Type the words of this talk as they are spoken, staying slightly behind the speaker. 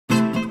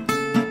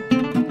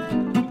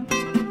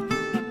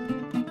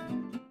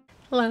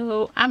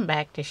Hello, I'm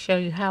back to show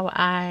you how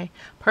I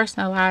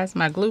personalize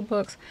my glue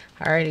books.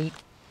 I already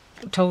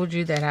told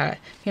you that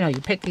you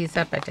pick these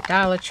up at the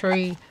Dollar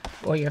Tree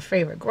or your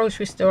favorite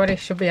grocery store. There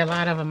should be a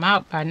lot of them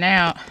out by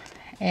now,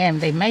 and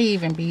they may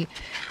even be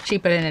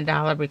cheaper than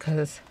 $1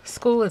 because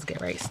school is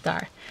getting ready to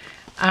start.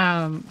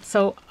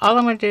 So all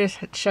I'm going to do is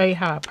show you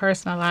how I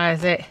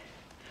personalize it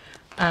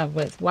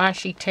with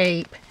washi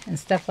tape and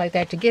stuff like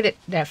that to get it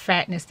that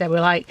fatness that we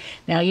like.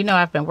 Now,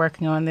 I've been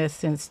working on this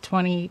since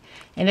end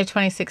of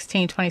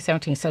 2016,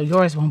 2017, so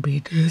yours won't be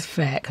this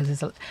fat because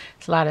it's a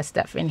lot of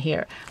stuff in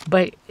here,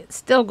 but it's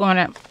still going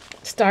to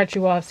start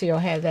you off so you'll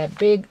have that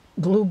big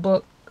glue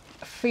book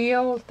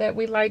feel that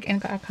we like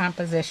in our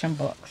composition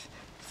books.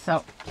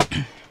 So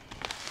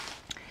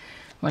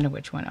wonder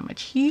which one I'm going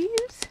to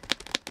choose.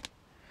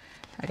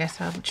 I guess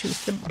I'll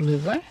choose the blue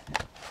one.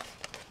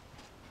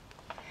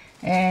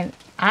 And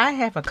I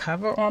have a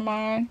cover on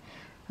mine,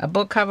 a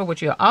book cover,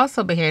 which you'll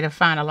also be here to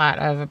find a lot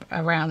of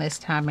around this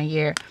time of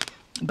year.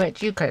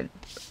 But you could,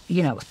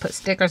 put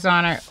stickers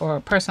on it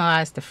or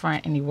personalize the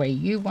front any way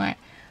you want.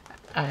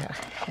 I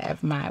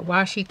have my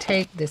washi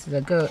tape. This is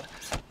a good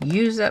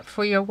use up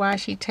for your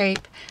washi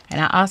tape.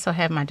 And I also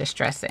have my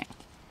distress ink.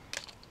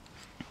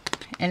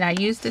 And I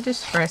use the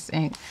distress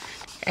ink,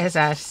 as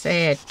I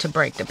said, to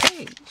break the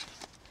page.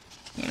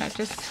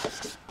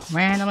 Just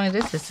randomly.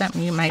 This is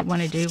something you might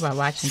want to do while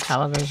watching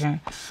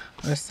television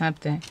or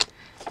something.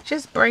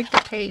 Just break the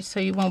page so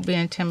you won't be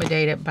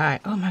intimidated by,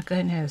 oh my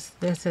goodness,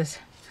 this is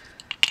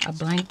a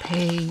blank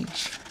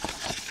page.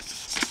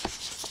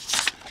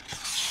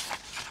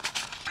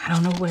 I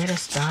don't know where to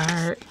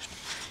start.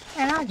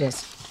 And I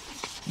just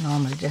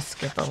normally just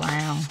skip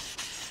around.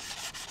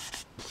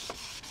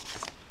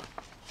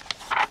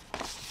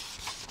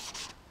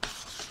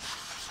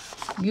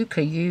 You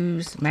could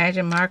use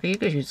magic marker, you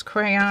could use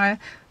crayon,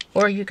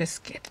 or you could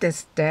skip this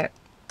step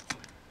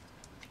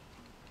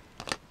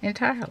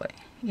entirely.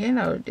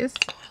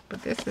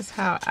 But this is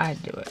how I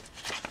do it.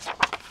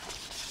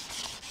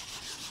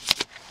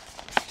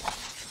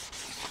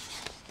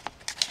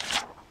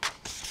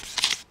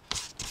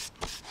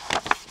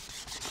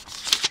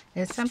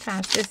 And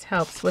sometimes this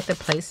helps with the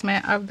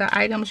placement of the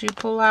items you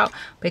pull out,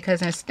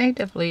 because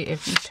instinctively,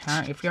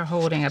 if you're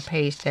holding a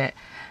page that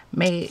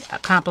may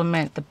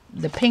complement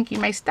the pink, you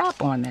may stop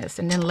on this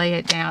and then lay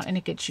it down and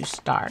it gets you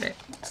started.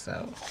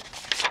 So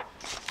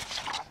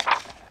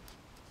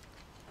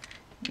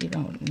you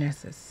don't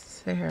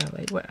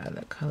necessarily, what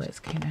other colors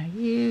can I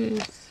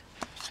use?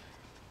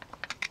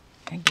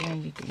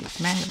 Again, you can use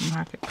magic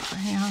marker,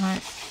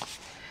 crayon.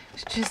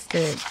 It's just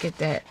to get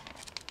that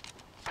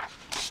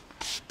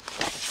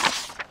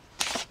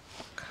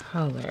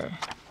color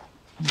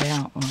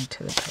down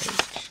onto the page.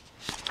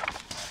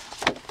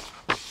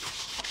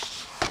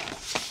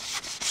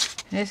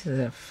 This is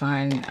a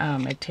fun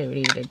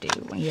activity to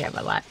do when you have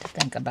a lot to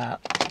think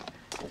about.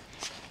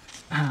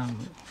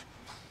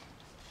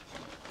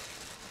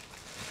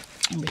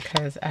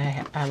 Because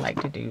I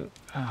like to do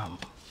other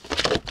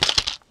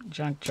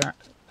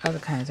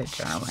kinds of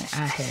journaling.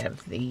 I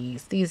have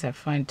these. These are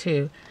fun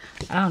too.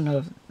 I don't know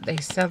if they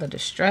sell the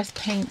distress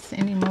paints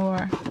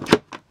anymore.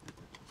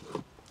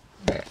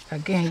 But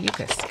again, you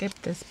could skip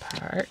this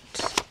part.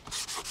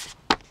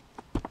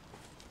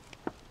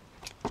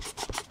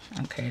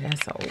 Okay,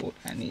 that's old.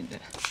 I need to.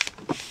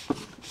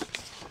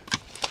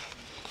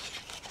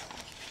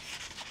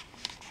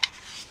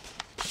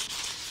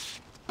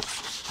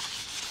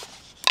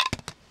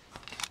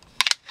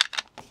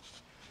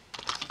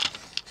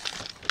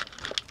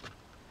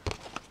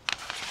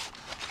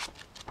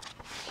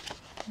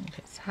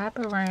 Just hop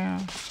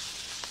around.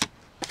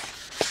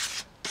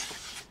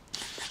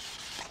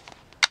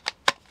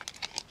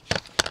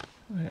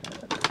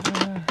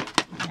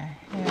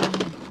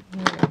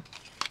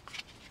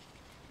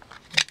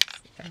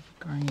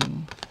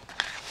 Green.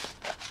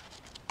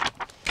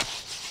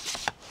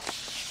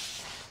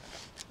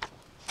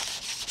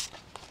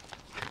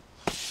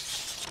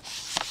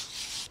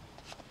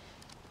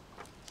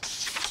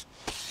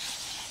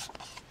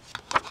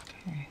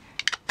 Okay.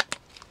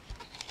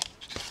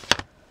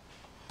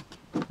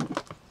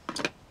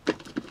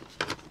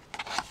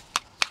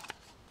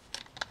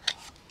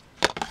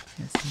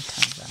 And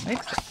sometimes I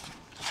mix it.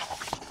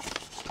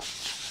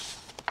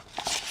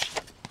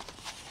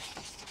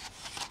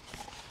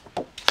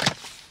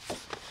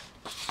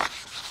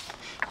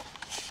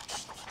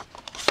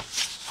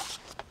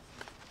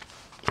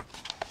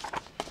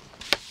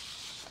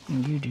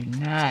 You do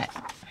not,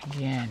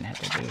 again, have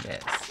to do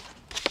this.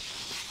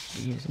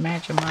 You use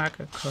magic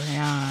marker,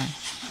 crayon,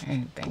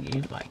 anything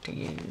you'd like to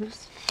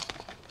use.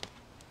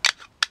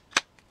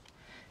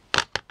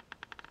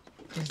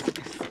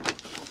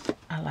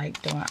 I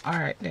like doing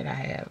art that I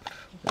have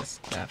this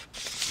stuff.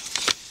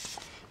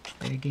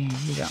 But again,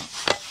 you don't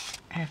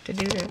have to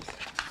do this.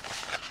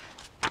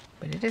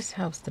 But it just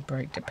helps to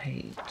break the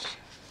page.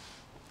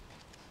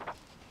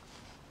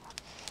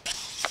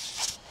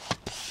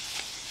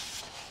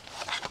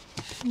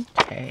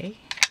 Okay,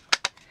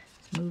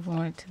 let's move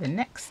on to the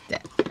next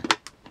step,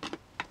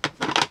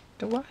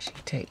 the washi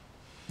tape.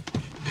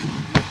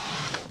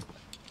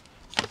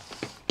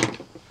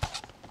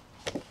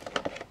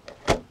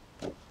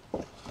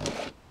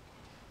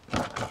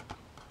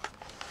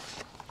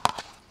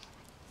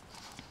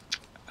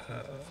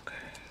 Okay.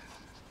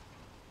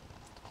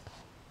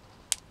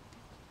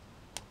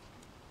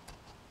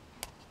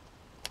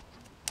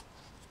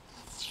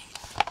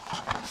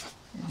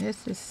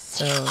 This is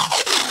so...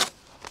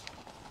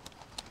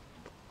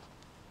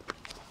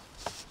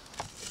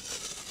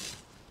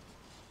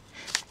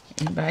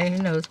 Anybody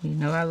who knows me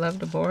know I love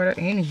the border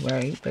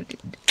anyway, but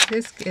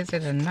this gives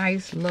it a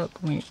nice look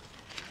when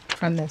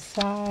from the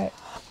side.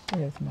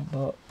 There's my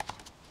book.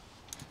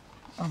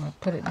 I'm gonna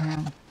put it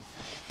down.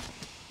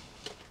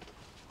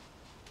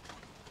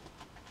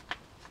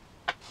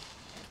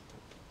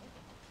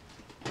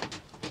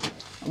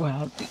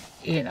 Well,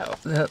 you know,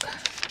 the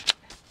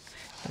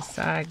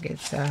side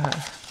gets done.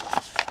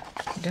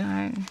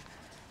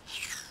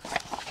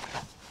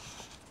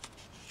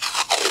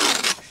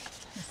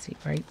 See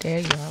right there,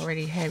 you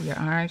already have your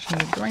orange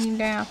and your green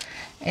down,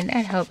 and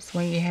that helps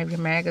when you have your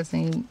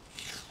magazine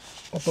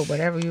or for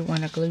whatever you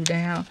want to glue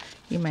down.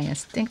 You may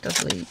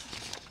instinctively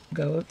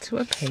go to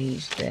a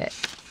page that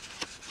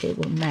it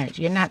will match.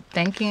 You're not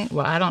thinking,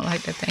 well, I don't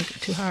like to think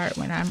too hard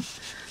when I'm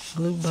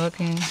glue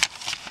booking,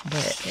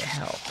 but it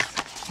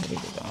helps. Maybe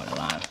we're going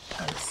along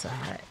the other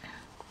side.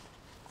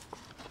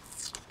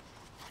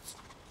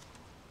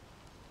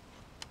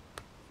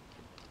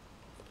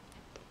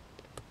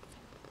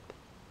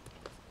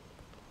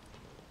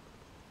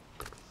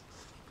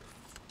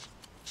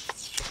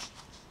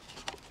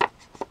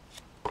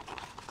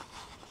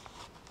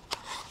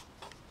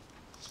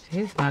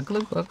 Here's my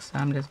glue book, so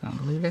I'm just going to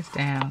glue this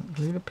down.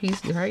 Glue the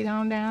piece right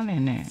on down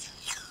in there.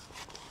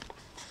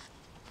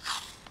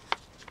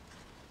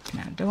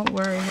 Now, don't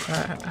worry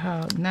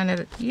how none of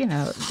the, you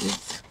know,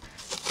 this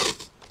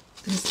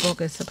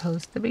book is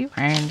supposed to be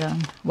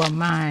random. Well,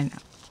 mine,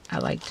 I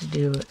like to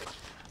do it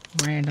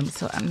random,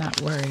 so I'm not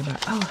worried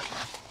about, oh,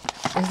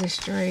 is it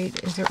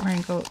straight? Is it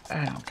wrinkled?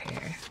 I don't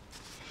care.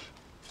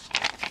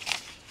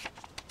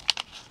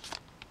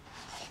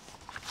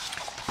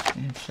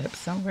 And flip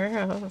somewhere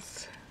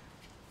else.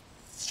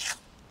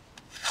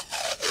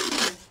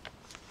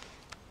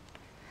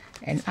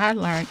 And I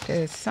learned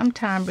this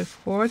sometime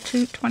before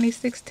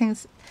 2016.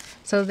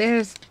 So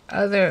there's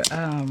other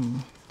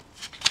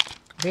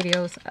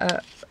videos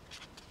up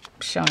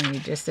showing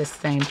you just the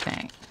same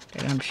thing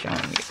that I'm showing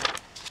you.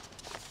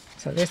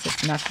 So this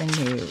is nothing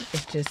new.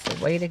 It's just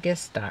a way to get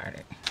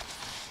started.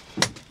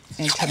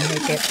 And to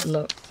make it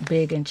look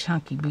big and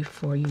chunky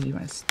before you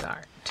even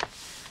start.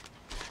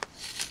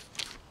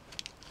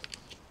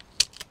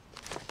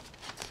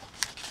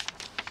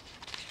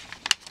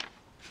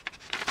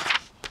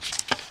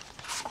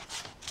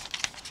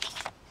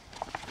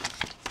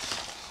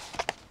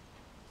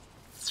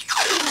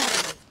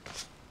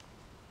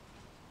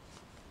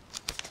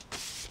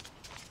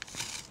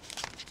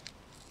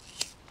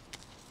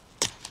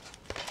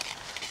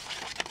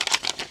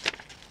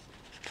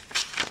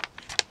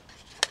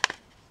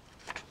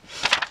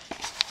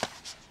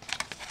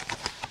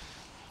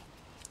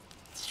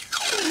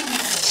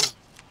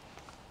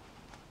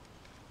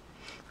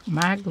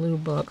 My glue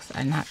books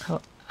are not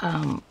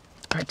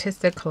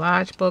artistic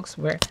collage books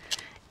where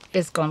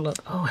it's going to look,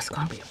 oh, it's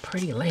going to be a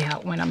pretty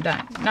layout when I'm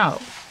done. No,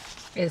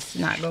 it's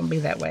not going to be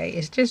that way.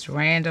 It's just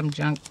random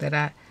junk that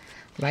I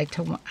like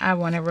to, I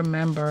want to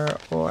remember,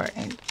 or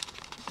and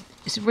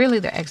it's really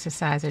the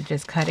exercise of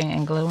just cutting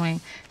and gluing.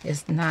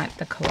 It's not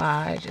the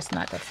collage. It's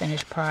not the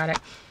finished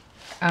product.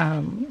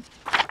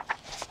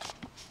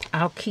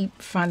 I'll keep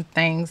fun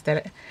things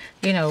that,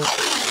 you know,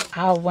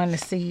 I'll want to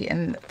see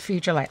in the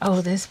future, like, oh,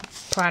 this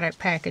product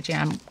packaging.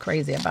 I'm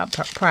crazy about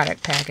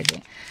product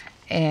packaging.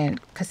 And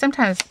because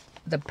sometimes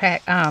the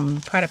product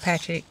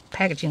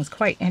packaging is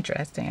quite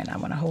interesting, and I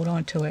want to hold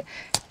on to it.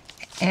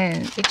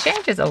 And it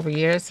changes over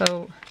years,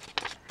 so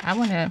I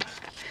want to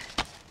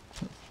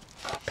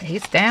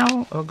paste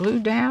down or glue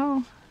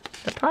down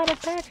the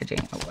product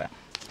packaging. Oh, well,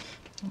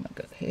 I'm going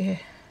to go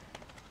here.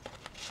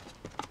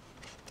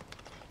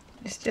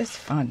 It's just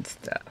fun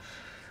stuff.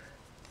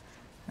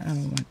 I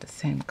don't want the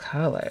same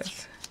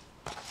colors,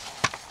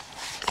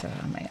 so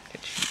I may have to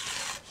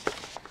choose.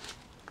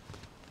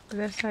 But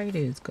that's how you do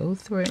is go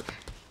through it.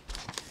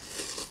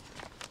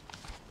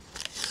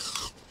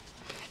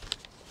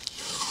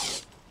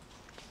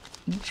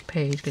 Each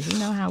page, because you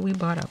know how we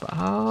bought up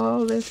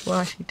all this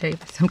washi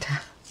tape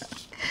sometimes.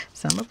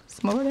 Some of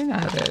us more than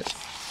others.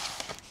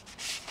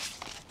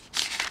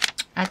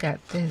 I got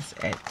this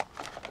at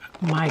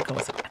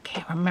Michael's. I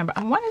can't remember.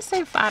 I want to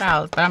say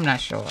 $5, but I'm not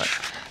sure.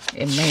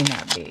 It may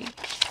not be.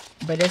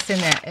 But it's in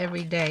there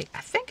every day.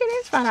 I think it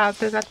is $5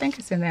 because I think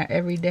it's in there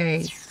every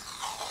day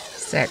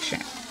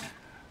section.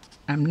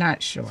 I'm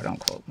not sure.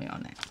 Don't quote me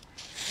on that.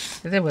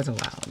 Because it was a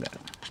while ago.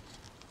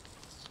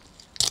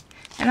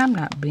 And I'm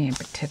not being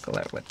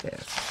particular with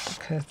this.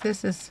 Because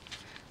this is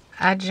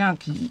a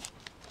junky.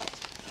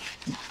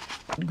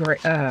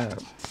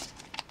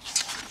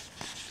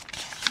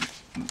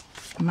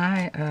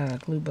 My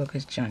glue book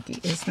is junky.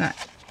 It's not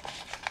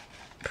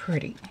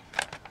pretty.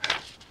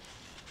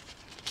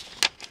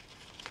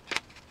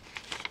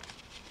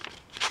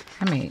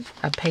 I mean,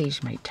 a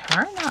page may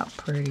turn out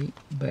pretty,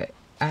 but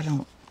I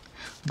don't,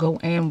 go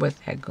in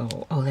with that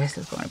gold. Oh, this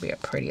is going to be a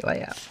pretty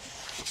layout.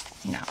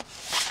 No.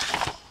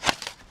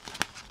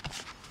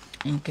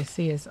 And you can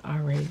see it's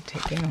already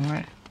taken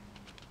on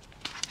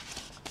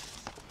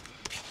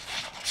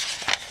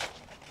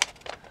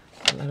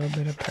a little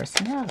bit of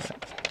personality.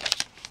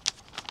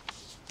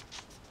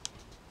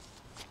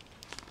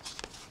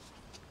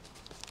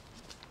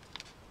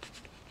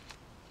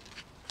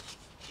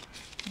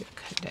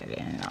 Cut that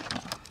in.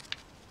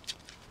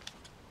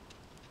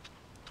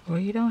 Well,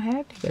 you don't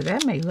have to, but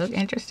that may look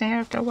interesting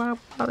after a while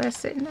that's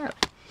sitting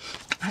up.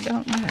 I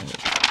don't know.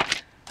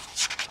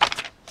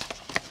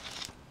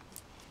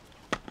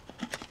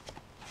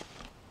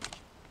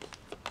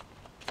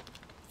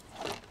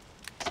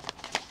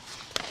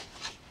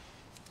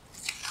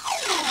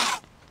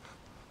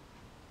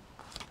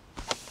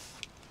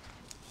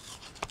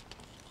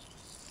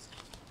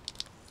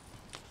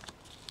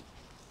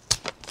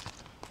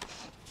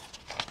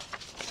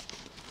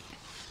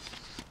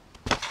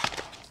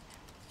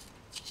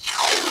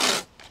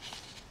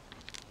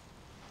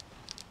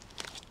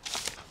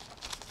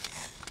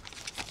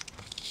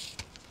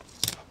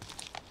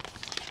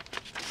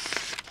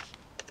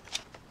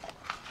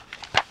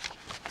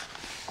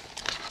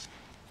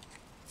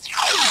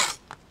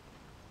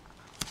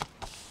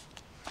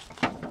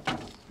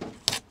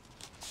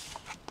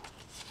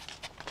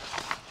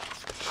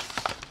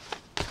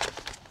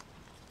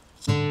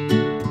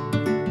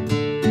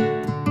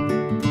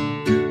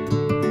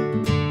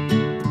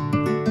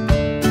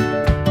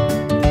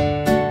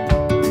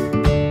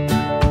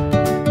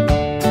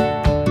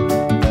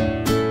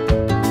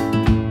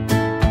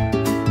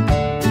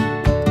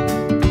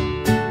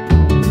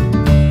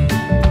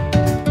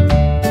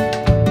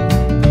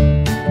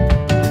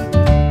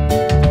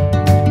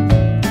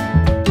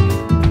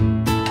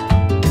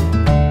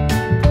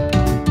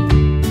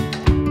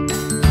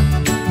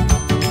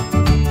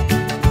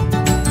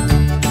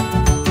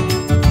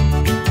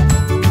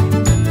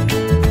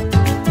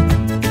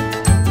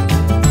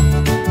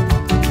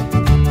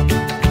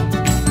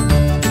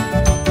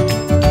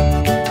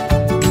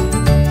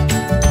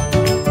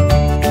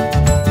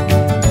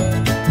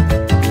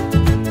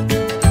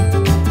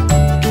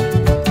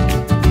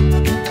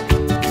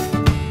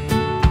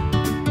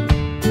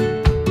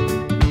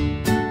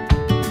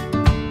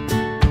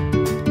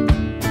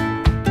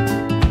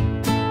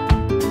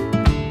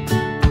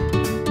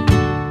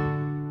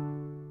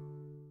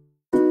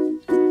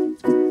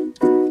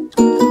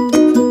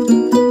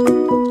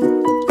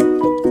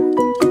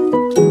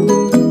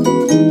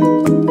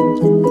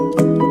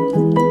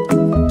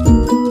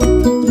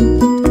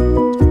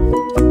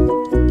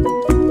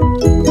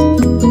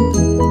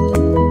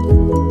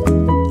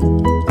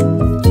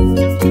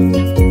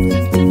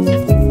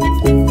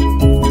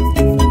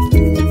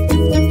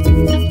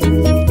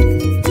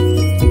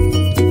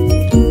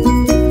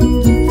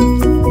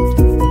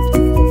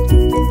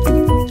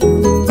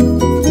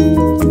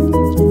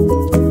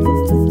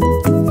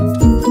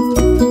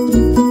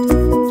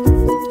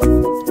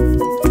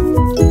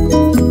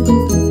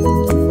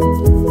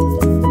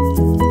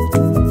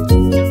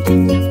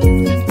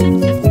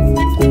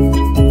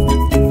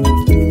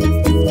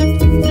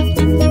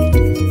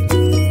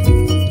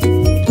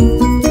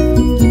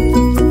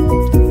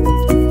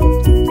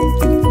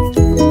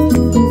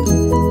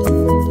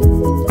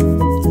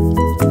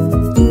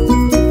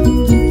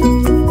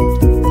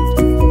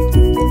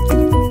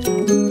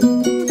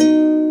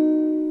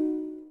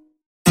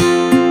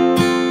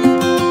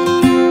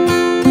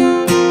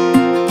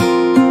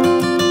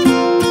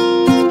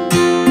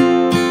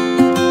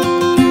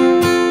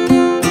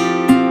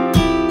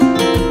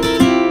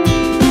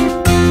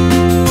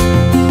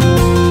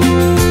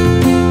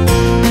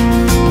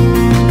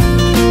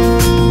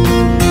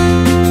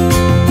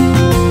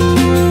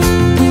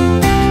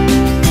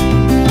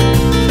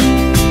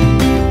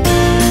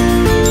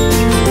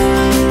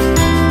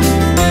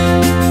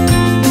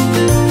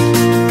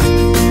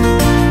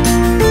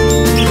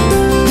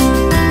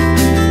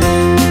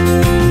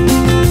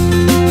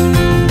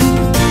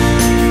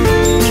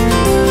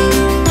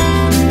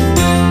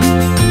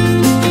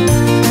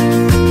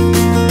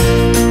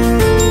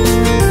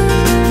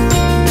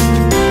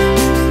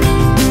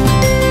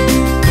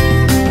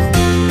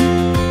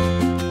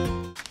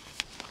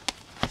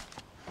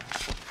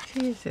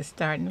 It's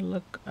starting to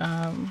look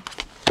that's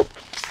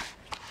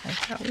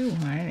how we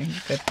want it. And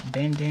you could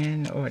bend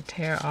in or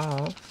tear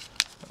off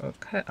or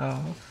cut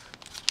off.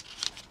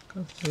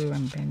 Go through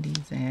and bend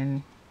these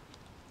in.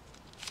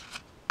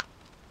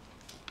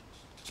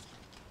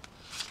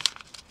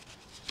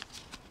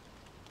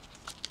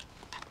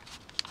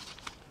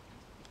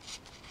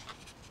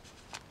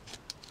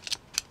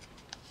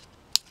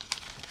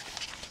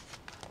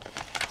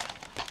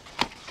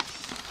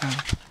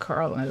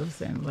 Curl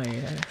those in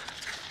later.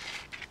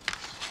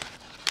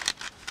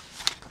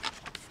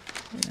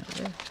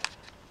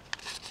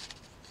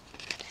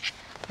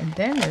 And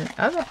then the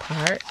other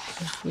part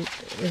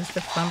is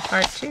the fun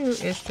part too,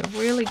 is to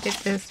really get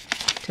this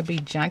to be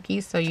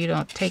junky so you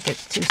don't take it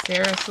too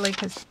seriously,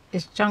 because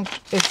it's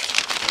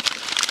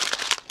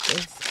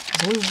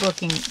glue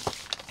booking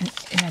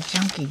in a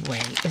junky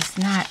way. It's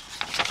not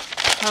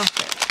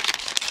perfect.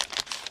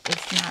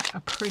 It's not a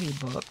pretty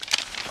book.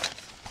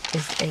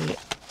 It's a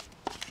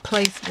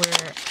place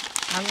where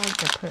I like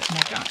to put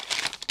my junk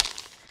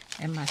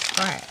and my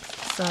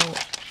scraps. So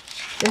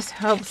this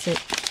helps me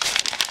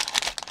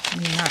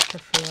not to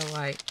feel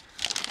like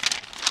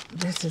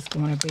this is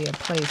going to be a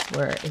place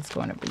where it's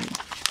going to be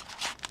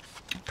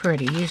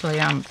pretty. Usually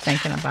I'm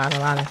thinking about a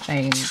lot of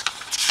things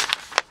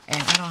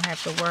and I don't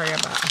have to worry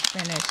about a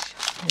finished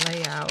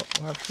layout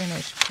or a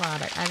finished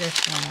product. I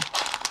just want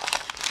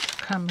to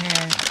come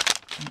in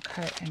and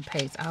cut and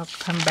paste. I'll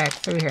come back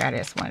through here. I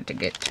just wanted to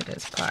get to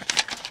this part.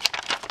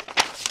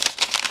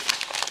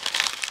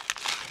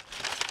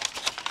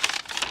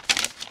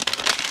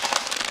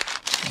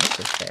 This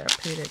is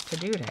therapeutic to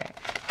do that.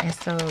 And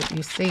so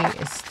you see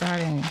it's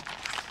starting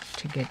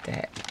to get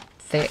that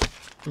thick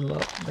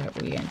look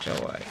that we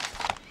enjoy.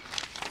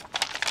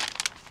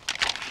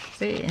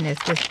 See, and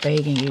it's just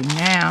begging you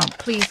now,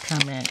 please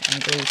come in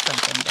and glue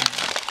something down.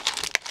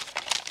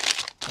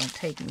 Don't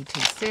take me too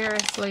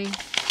seriously.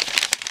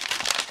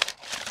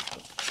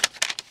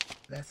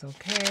 That's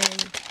okay.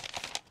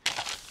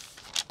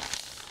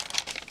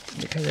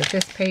 Because if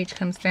this page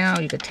comes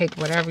down, you could take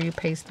whatever you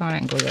paste on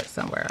it and glue it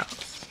somewhere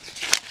else.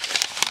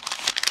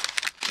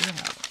 You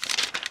know,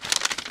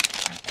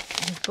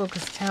 this book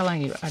is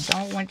telling you, I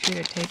don't want you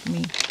to take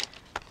me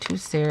too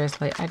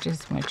seriously. I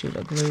just want you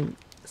to glue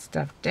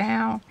stuff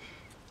down.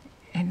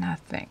 And I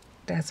think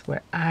that's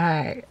what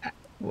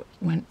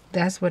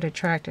that's what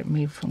attracted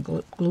me from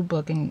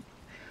gluebooking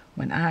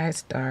when I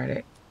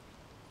started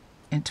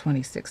in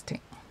 2016.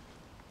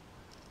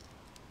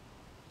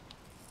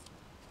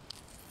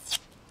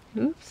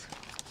 Oops.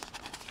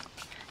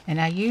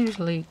 And I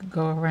usually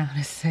go around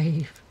and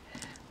save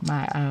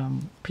my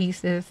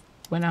pieces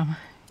when I'm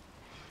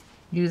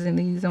using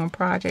these on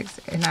projects,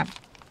 and I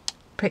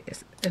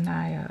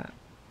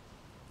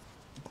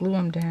glue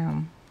them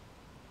down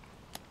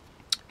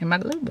in my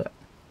glue book.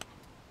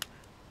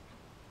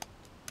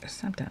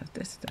 Sometimes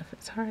this stuff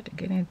is hard to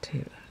get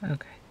into.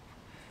 Okay.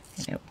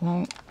 And it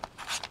won't.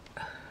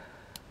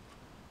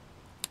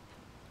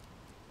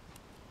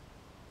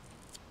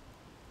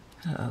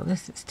 Oh,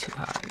 this is too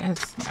hard.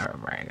 That's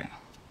nerve-wracking.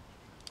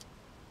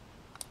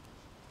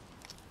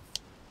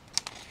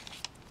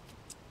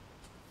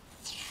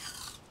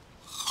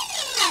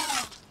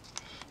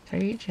 So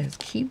you just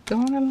keep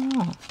going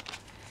along.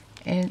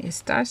 And it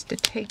starts to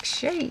take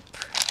shape.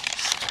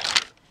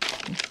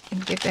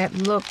 And get that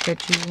look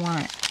that you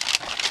want.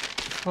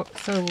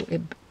 So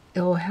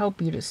it'll help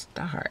you to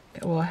start.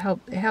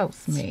 It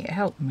helps me. It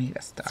helped me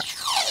to start.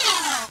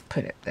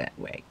 Put it that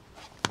way.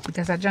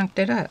 Because I junked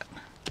it up.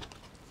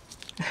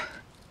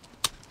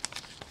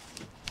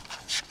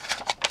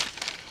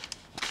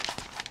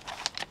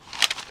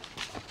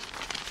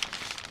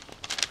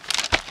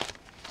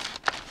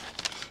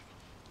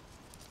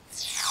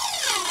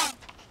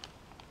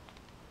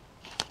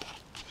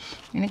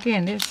 And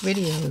again, there's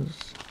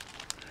videos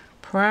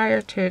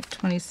prior to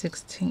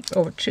 2016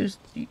 or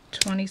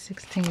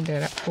 2016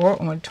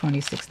 or on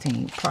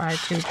 2016, prior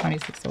to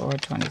 2016 or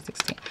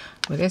 2016.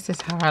 Well, this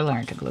is how I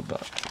learned to glue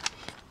book.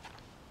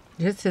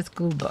 This is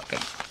glue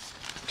booking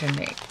to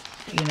me.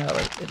 You know,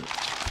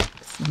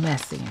 it's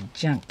messy and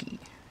junky.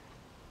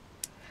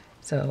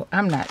 So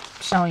I'm not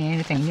showing you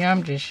anything new.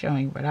 I'm just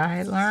showing you what I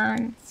had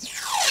learned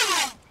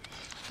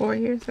 4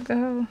 years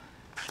ago.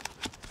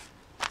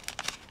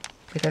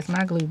 Because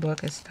my glue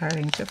book is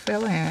starting to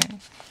fill in.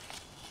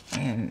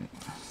 And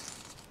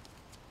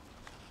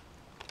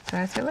so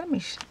I said, let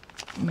me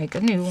make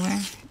a new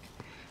one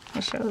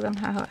and show them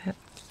how I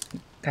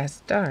got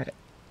started.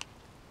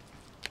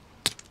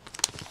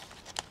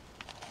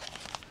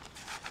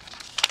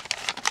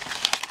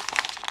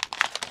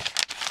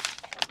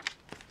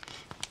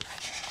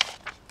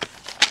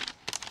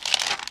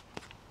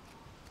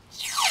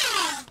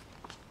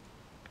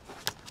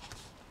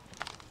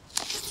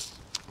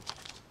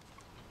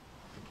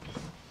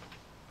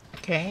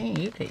 Okay,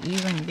 you could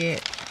even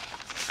get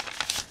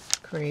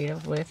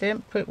creative with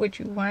it. Put what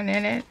you want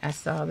in it. I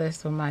saw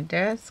this on my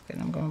desk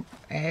and I'm going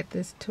to add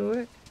this to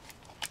it.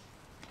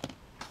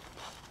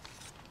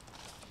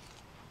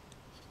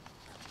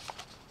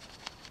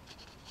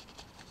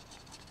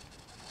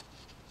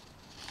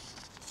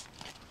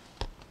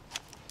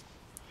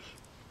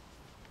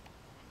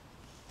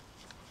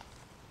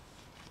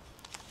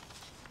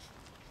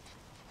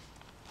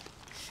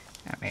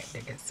 I may have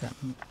to get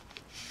something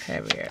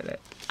heavier to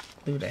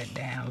glue that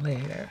down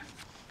later.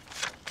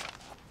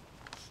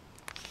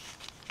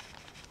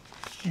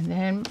 And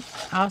then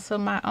also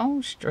my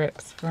own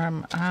strips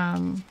from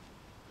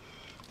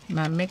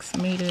my mixed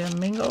media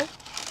mingle.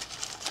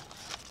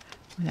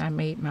 When I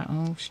made my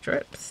own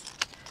strips.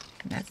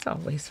 And that's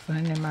always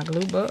fun in my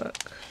glue book.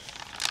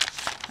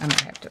 I'm going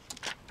to have to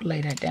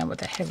lay that down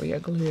with a heavier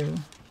glue.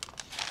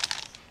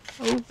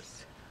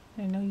 Oops.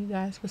 I know you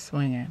guys were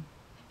swinging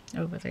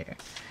over there.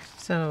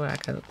 So I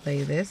could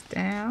lay this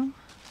down.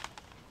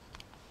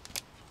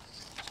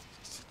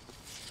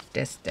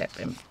 This step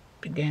and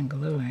begin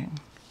gluing.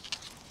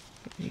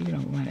 You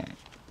don't want it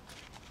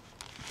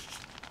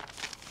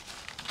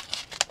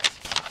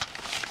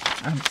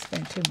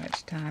spend too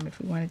much time. If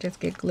you want to just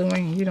get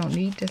gluing, you don't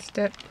need this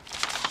step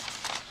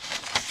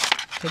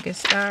to get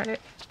started.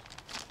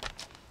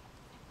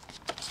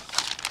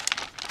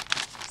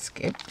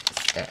 Skip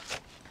this step.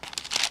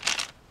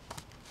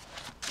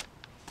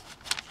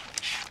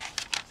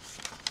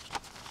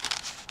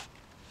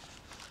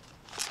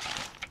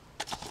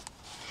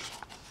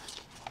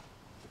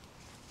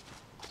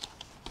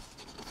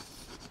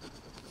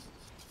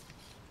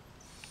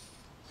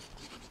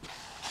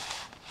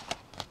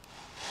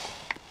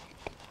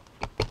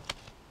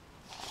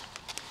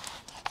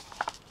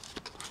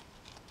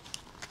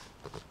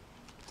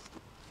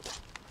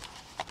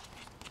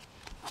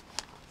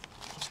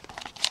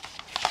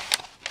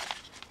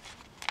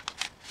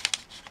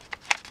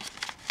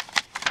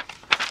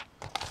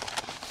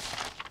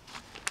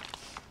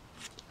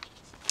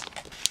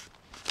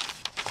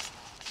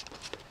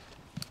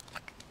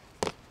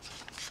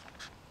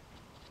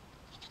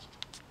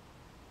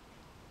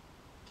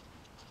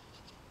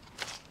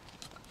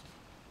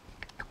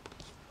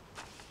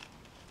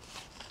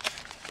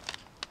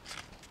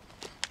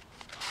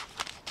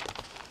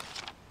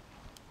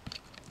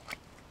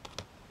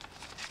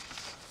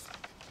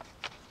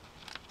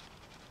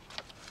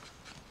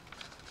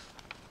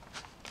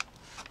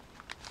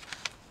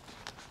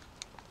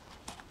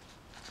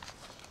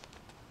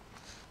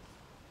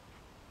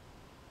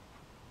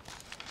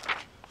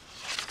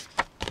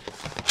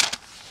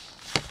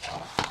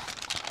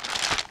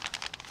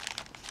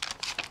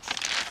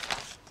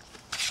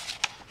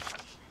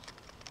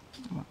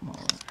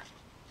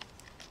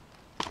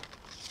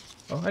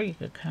 Or you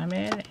could come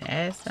in and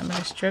add some of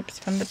the strips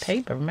from the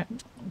paper. Remember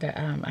the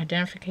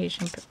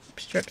identification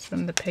strips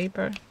from the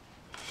paper.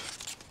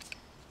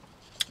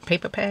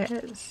 Paper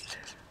pads.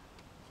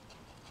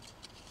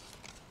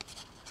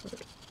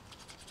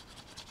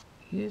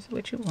 Use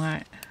what you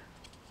want.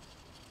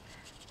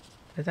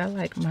 Because I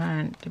like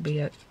mine to be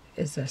a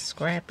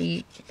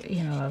scrappy,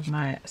 you know, of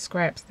my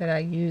scraps that I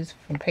use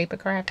from paper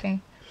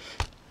crafting.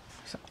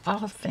 So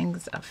all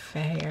things are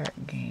fair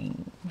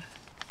game.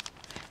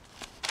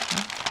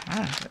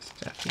 Of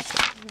stuff you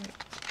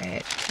can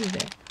add to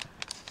the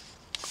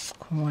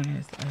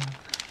corners of,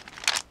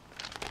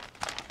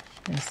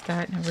 and it's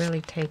starting to really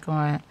take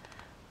on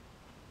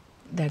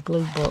that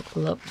glue book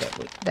look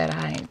that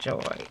I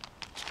enjoy.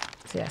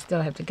 See, I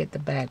still have to get the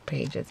back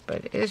pages,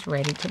 but it's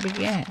ready to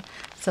begin.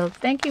 So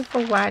thank you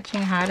for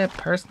watching how to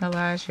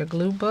personalize your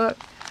glue book.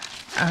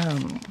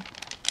 I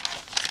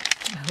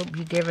hope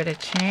you give it a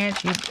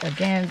chance.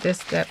 Again, this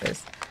step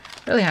is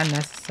really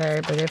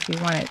unnecessary, but if you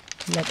want it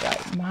to look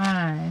like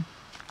mine,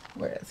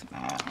 where's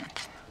mine?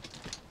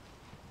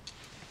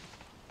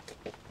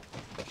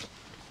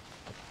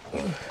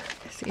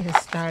 See,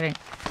 it's starting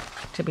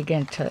to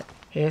begin to,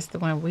 here's the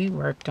one we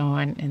worked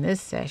on in this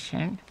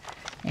session,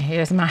 and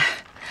here's my,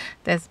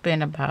 that's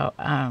been about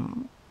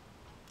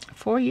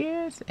 4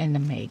 years in the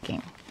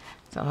making.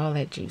 So all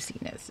that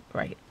juiciness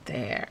right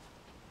there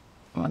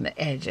on the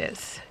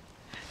edges.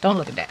 Don't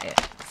look at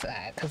that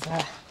side, because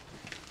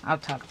I'll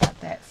talk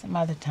about that some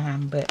other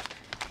time. But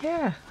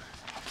yeah,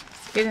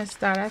 it's getting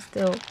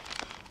started.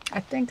 I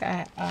think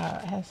I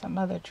have some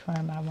other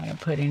trim I want to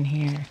put in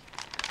here,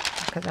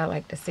 because I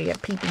like to see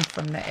it peeping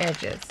from the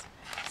edges.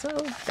 So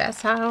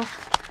that's how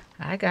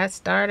I got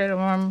started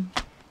on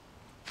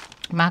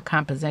my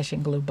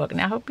composition glue book.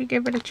 And I hope you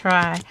give it a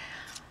try.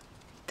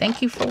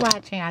 Thank you for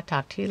watching. I'll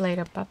talk to you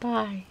later.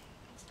 Bye-bye.